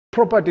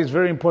Property is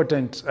very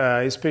important,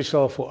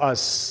 especially for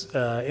us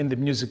in the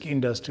music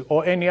industry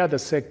or any other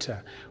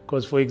sector.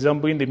 Because, for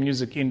example, in the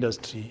music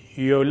industry,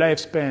 your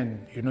lifespan,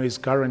 is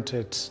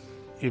guaranteed,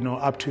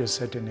 up to a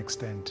certain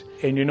extent.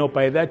 And,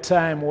 by that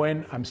time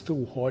when I'm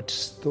still hot,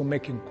 still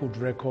making good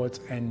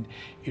records and,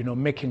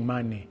 making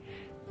money,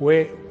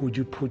 where would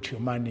you put your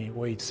money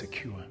where it's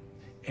secure?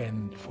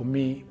 And for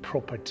me,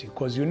 property,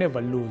 because you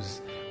never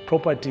lose.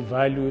 Property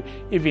value,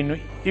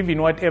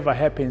 even whatever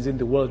happens in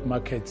the world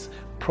markets,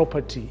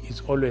 property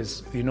is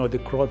always,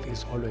 the growth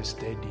is always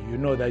steady. You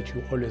know that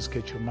you always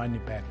get your money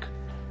back.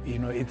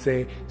 It's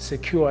a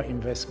secure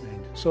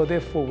investment. So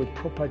therefore, with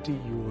property,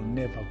 you will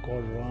never go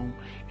wrong.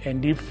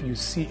 And if you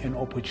see an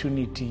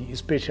opportunity,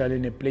 especially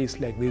in a place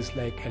like this,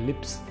 like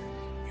Ellipse,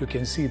 you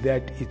can see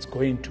that it's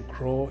going to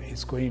grow,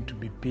 it's going to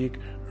be big.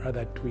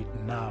 Rather do it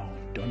now,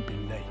 don't be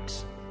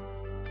late.